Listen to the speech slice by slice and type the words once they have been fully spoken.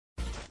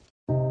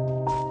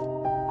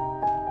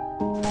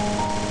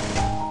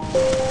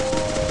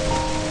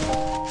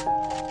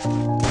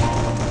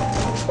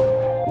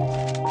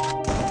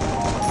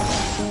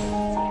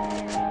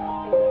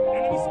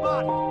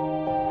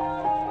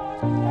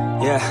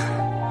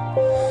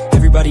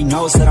Everybody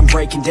knows that I'm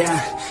breaking down.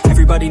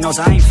 Everybody knows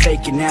I ain't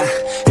faking now.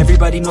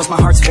 Everybody knows my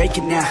heart's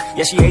vacant now.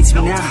 Yeah, she hates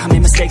me now, I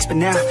made mistakes but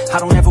now I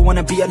don't ever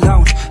wanna be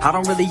alone. I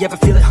don't really ever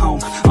feel at home.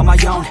 On my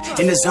own,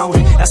 in the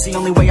zone, that's the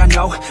only way I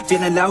know.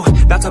 Feeling low,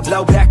 about to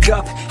blow back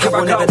up. I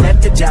won't ever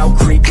let the doubt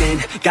creep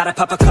in. Gotta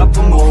pop a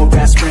couple more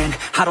aspirin.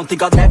 I don't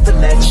think I'll ever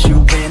let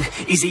you in.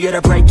 Easier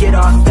to break it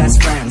off best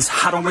friends.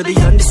 I don't really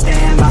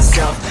understand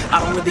myself.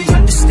 I don't really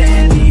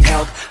understand, need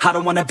help. I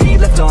don't wanna be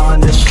left on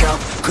the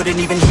shelf. Couldn't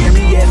even hear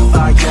me if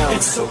I yelled.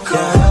 It's so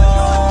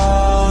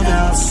cold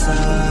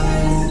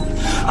outside,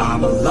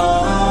 I'm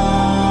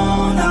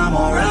alone, I'm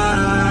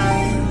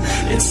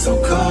alright. It's so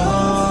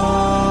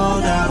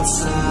cold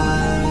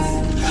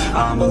outside,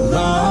 I'm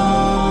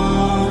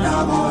alone,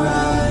 I'm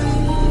alright.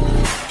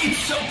 It's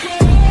so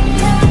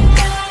cold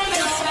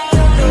outside,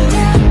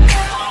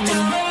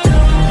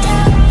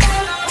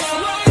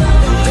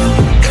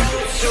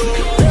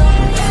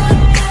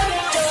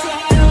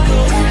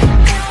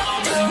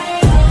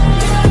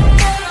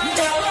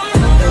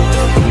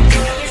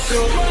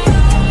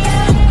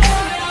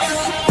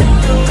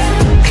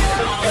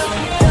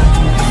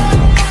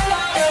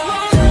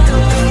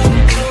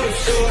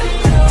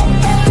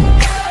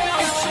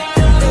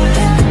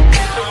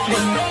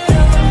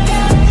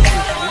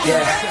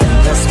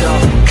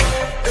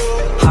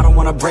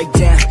 break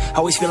down,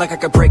 always feel like I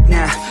could break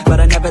now, but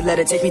I never let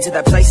it take me to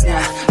that place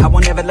now. I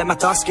won't ever let my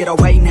thoughts get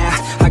away now.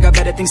 I got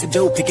better things to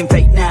do, picking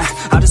fate now.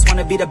 I just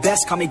wanna be the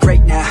best, call me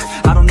great now.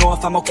 I don't know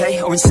if I'm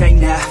okay or insane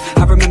now.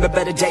 I remember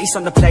better days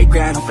on the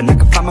playground, hoping I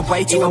can find my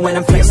way. Even when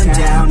I'm feeling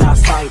down, I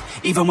fight.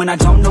 Even when I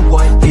don't know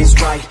what is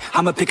right,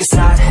 I'ma pick a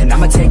side and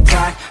I'ma take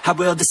pride. I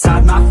will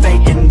decide my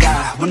fate and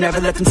I will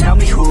never let them tell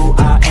me who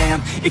I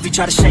am. If you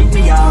try to shake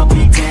me, I'll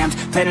be damned.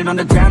 Planet on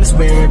the ground is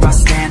where I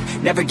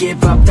stand. Never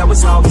give up, that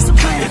was always the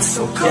plan. It's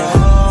so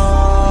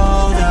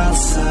cold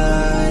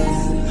outside,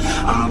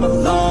 I'm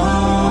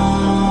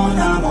alone,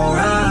 I'm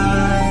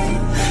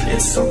alright.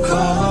 It's so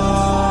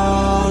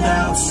cold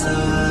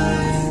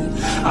outside,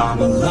 I'm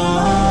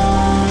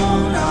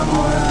alone, I'm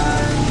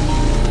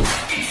alright.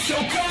 It's so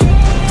cold.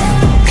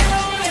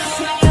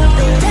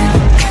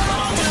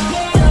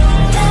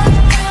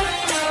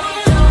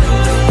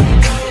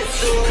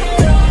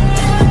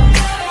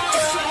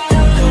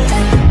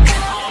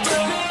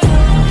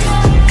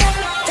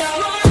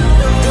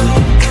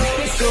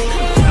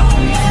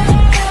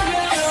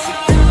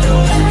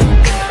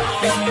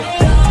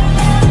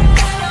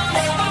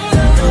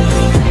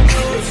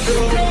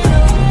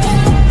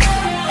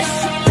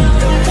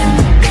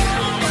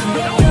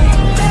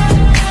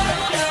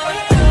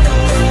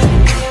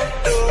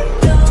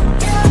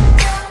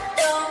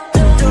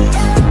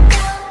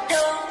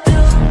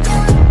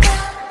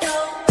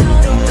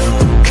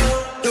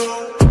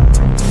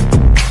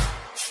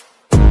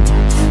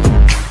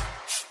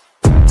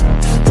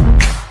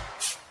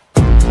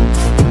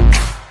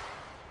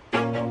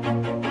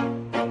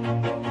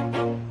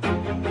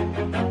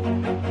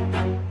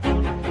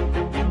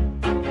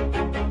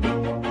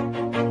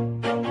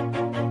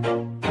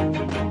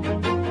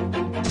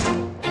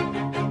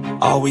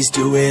 Always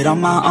do it on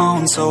my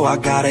own, so I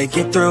gotta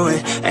get through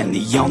it. And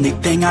the only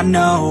thing I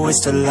know is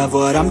to love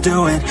what I'm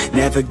doing.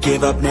 Never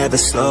give up, never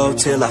slow,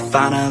 till I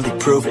finally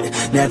prove it.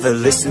 Never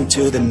listen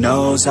to the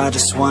no's, I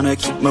just wanna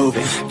keep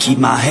moving. Keep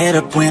my head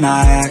up when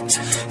I act,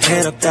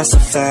 head up, that's a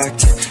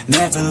fact.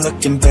 Never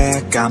looking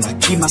back, I'ma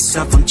keep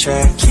myself on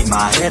track. Keep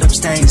my head up,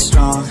 staying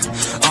strong,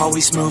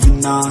 always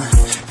moving on.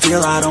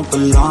 Feel I don't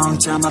belong,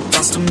 tell my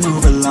thoughts to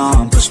move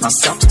along. Push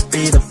myself to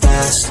be the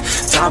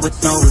best, die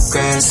with no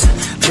regrets.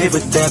 Live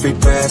with every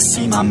breath,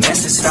 see my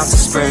message start to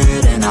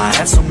spread. And I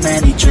had so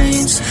many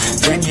dreams,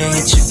 then you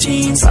hit your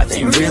teens. Life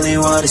ain't really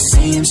what it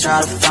seems, try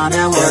to find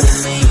out what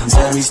it means.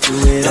 Always do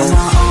it on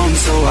my own,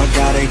 so I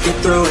gotta get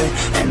through it.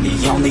 And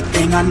the only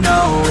thing I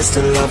know is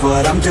to love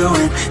what I'm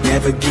doing.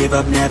 Never give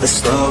up, never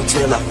slow,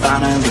 till I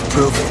finally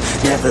prove it.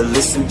 Never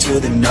listen to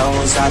the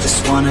no's, I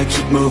just wanna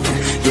keep moving.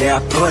 Yeah, I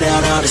put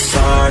out all this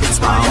art, it's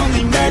my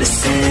only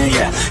medicine.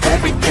 Yeah,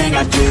 everything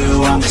I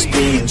do, I'm just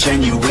being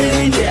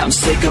genuine. Yeah, I'm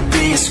sick of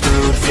being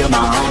screwed, feel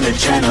my own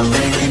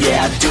adrenaline.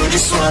 Yeah, I do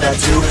just what I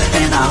do,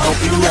 and I hope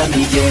you let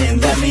me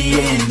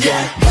in,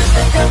 yeah.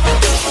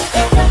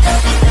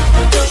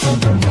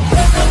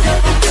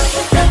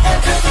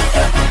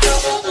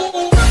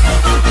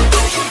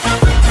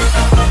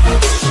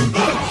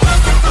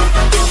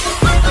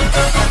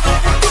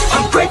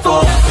 I'm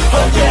grateful,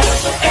 oh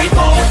yeah,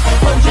 able,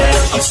 oh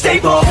yeah, I'm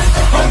stable,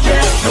 oh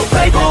yeah, no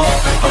label,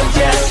 oh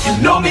yeah, you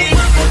know me,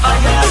 I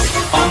have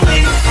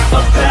only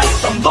a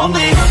path, I'm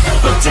lonely,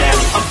 but damn,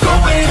 I'm going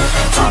to win.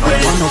 I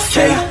don't want no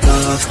fake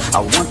love, I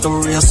want the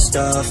real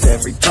stuff.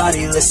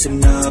 Everybody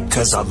listen up,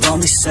 cause I'll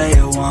only say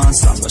it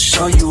once. I'm gonna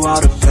show you all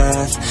the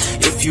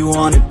path, if you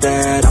want it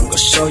bad. I'm gonna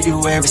show you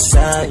where it's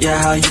at, yeah,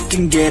 how you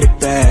can get it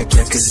back.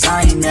 Yeah, cause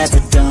I ain't never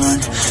done,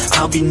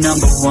 I'll be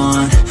number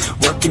one.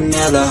 Working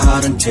hella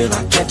hard until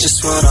I get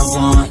just what I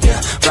want,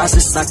 yeah.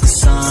 Rises like the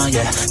sun,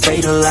 yeah,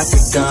 fatal like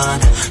a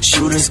gun.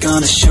 Shooter's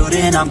gonna shoot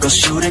and I'm gonna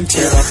shoot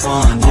until I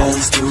fall, yeah.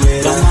 Always do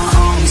it on my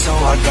own, so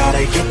I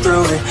gotta get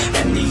through it.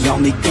 And And the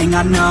only thing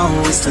I know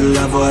is to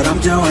love what I'm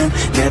doing.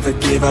 Never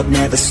give up,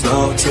 never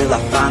slow, till I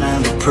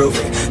finally prove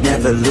it.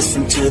 Never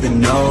listen to the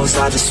no's,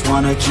 I just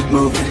wanna keep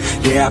moving.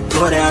 Yeah, I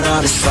put out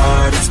all this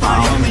art, it's my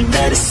only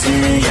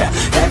medicine. Yeah,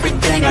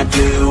 everything I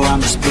do,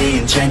 I'm just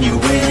being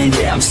genuine.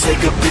 Yeah, I'm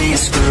sick of being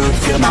screwed,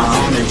 feel my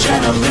own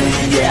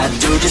adrenaline. Yeah, I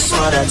do just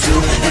what I do,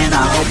 and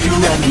I hope you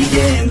let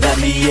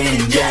me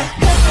in, yeah.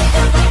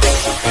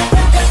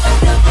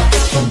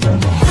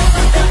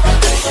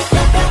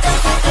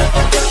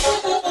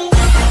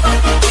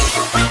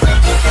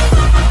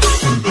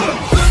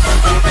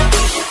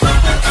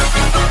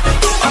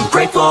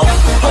 Grateful,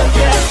 oh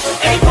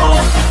yeah, able,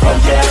 oh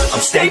yeah,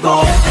 I'm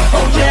stable,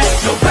 oh yeah,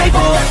 no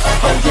label,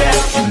 oh yeah,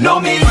 you know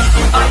me,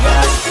 I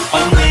have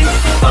only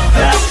a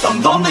path, I'm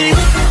lonely,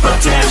 but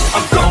damn,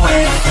 I'm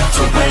going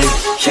to win,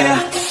 yeah.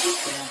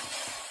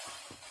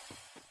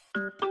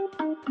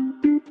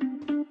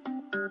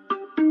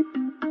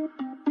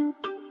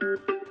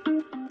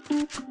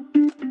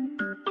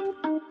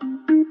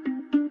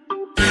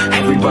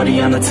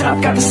 Everybody on the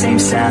top got the same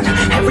sound.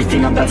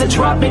 Everything I'm about to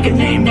drop, make a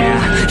name now.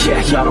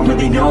 Yeah, y'all don't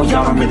really know,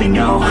 y'all don't really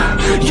know.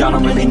 Y'all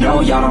don't really know,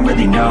 y'all don't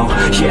really know.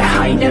 Yeah,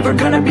 I ain't never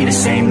gonna be the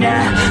same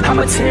now.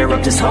 I'ma tear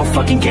up this whole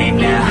fucking game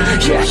now.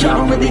 Yeah, y'all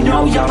don't really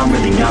know, y'all don't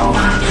really know.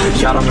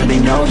 Y'all don't really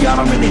know, y'all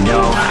don't really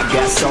know. I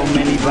got so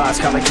many bars,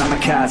 call it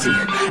kamikaze.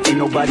 Ain't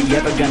nobody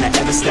ever gonna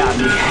ever stop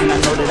me. And I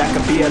know that I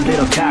could be a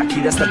little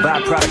cocky. That's the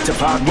byproduct of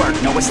hard work,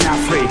 no it's not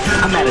free.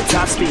 I'm at a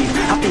top speed,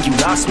 I think you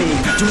lost me.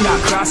 Do not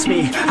cross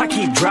me, I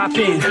keep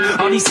dropping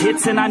all these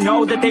hits and I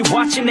know that they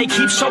watching. They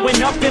keep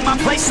showing up in my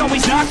place,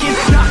 always knocking.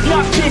 Knock,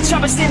 knock, bitch,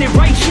 I've been standing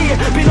right here.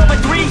 Been over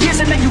 3 years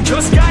and then you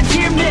just got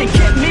here. Man,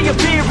 get me a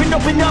beer and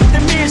open up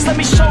the mirrors. Let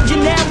me show you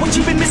now what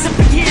you've been missing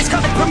for years.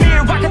 Call it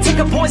premiere, I can take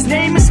a boy's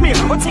name and smear,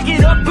 or take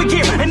it up a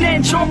gear and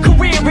end your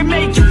career and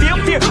make you feel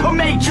fear, or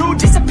make you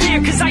disappear.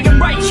 Cause I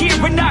am right here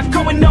and not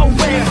going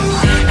nowhere.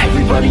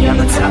 Everybody on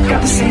the top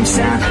got the same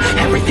sound.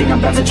 Everything I'm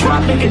about to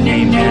drop, make a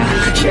name now.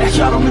 Yeah,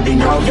 y'all don't really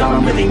know, y'all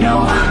don't really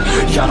know.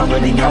 Y'all don't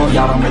really know,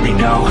 y'all don't really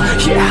know.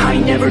 Yeah, I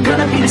ain't never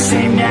gonna be the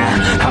same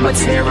now. I'ma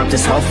tear up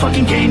this whole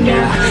fucking game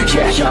now.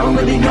 Yeah, y'all don't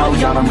really know,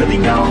 y'all don't really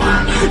know.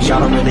 Y'all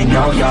don't really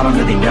know, y'all don't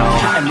really know.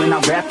 And when I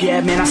rap,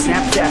 yeah, man, I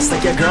snap fast.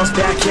 Like your girl's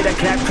back, hit a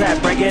clap,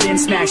 clap, break it in,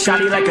 smack.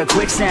 Shotty like a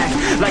quick snack,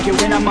 like it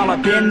when I'm all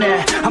up in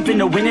there. I'm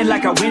finna win it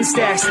like I win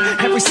stacks.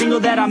 Every single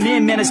that I'm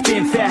in, man, it's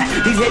been fat.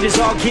 These haters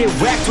all get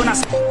whacked when I...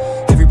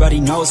 Everybody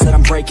knows that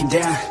I'm breaking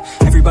down.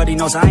 Everybody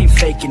knows I ain't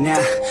faking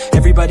now.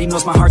 Everybody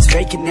knows my heart's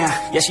vacant now.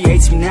 Yeah, she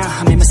hates me now,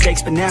 I made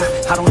mistakes, but now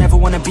I don't ever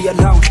wanna be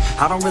alone.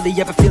 I don't really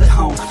ever feel at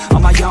home.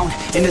 On my own,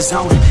 in the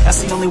zone,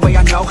 that's the only way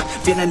I know.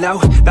 Feeling low,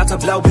 about to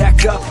blow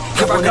back up.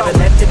 I won't ever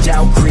let the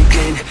doubt creep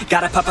in.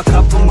 Gotta pop a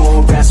couple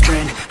more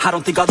aspirin. I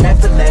don't think I'll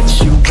ever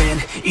let you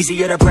in.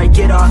 Easier to break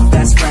it off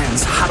best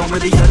friends. I don't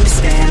really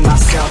understand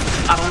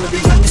myself. I don't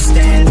really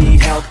understand,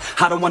 need help.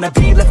 I don't wanna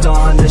be left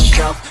on the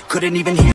shelf. Couldn't even hear